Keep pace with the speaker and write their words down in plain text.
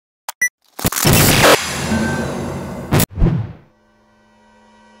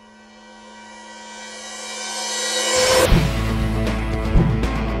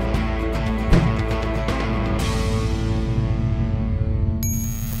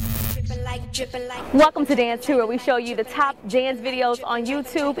Welcome to DanceTube, where we show you the top dance videos on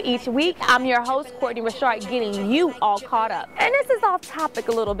YouTube each week. I'm your host, Courtney Rashard, getting you all caught up. And this is off topic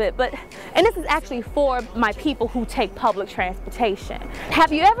a little bit, and this is actually for my people who take public transportation.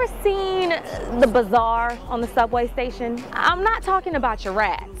 Have you ever seen the bazaar on the subway station? I'm not talking about your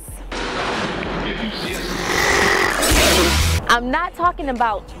rats. I'm not talking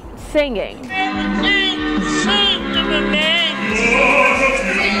about singing.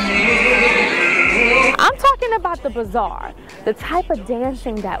 I'm talking about the bazaar, the type of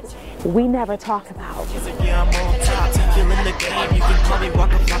dancing that we never talk about.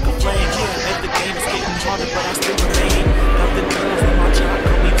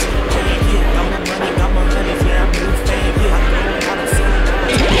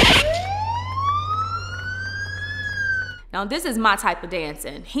 Now this is my type of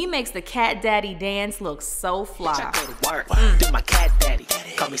dancing. He makes the cat daddy dance look so fly. Bitch, I go to work, do my cat daddy.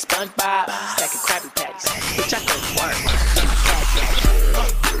 Call me SpongeBob, stacking Krabby Patties. Bitch, I go to work, do my cat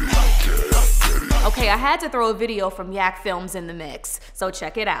daddy. Okay, I had to throw a video from Yak Films in the mix, so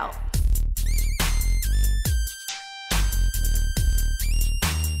check it out.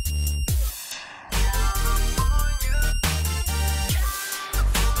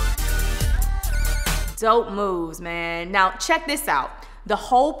 Dope moves, man. Now check this out. The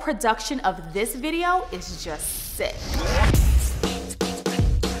whole production of this video is just sick.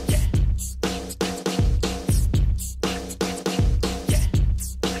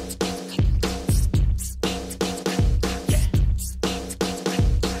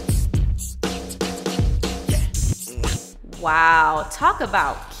 Wow, talk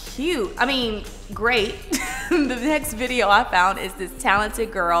about cute. I mean, great. The next video I found is this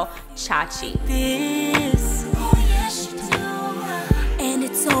talented girl, Chachi. And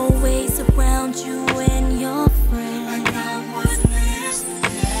it's always around you and your friends.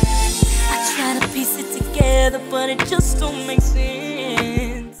 I try to piece it together, but it just don't make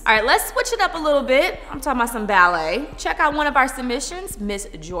sense. All right, let's switch it up a little bit. I'm talking about some ballet. Check out one of our submissions, Miss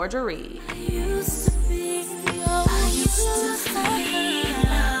Georgia Reed.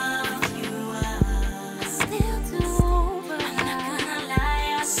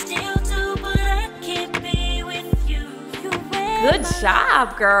 Good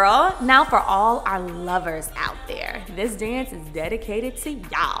job, girl. Now for all our lovers out there, this dance is dedicated to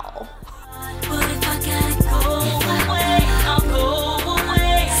y'all. But if I gotta go away, I'll go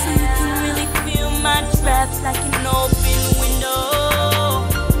away. So you can really feel my traps like an open window.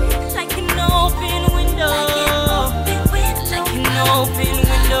 Like an open window. Like an open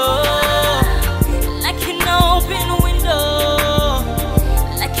window. Like an open window.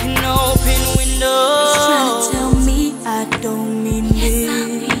 Like an open window. He's trying to tell me I don't mean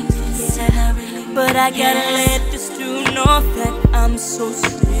this. But I gotta let this dude know that I'm so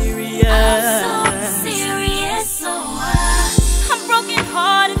serious. So I'm broken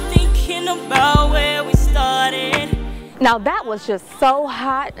hearted thinking about where we started. Now that was just so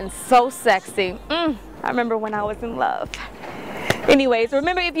hot and so sexy. I remember when I was in love. Anyways,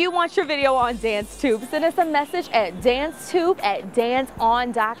 remember, if you want your video on DanceTube, send us a message at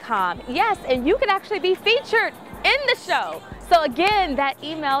DanceTube@danceon.com. Yes, and you can actually be featured in the show. So again, that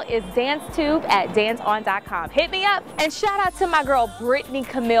email is dancetube@danceon.com. Hit me up, and shout out to my girl Brittnee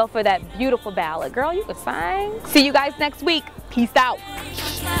Camelle for that beautiful ballad. Girl, you can sing. See you guys next week. Peace out.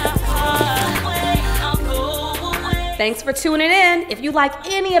 Thanks for tuning in. If you like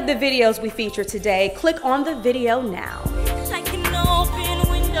any of the videos we featured today, click on the video now.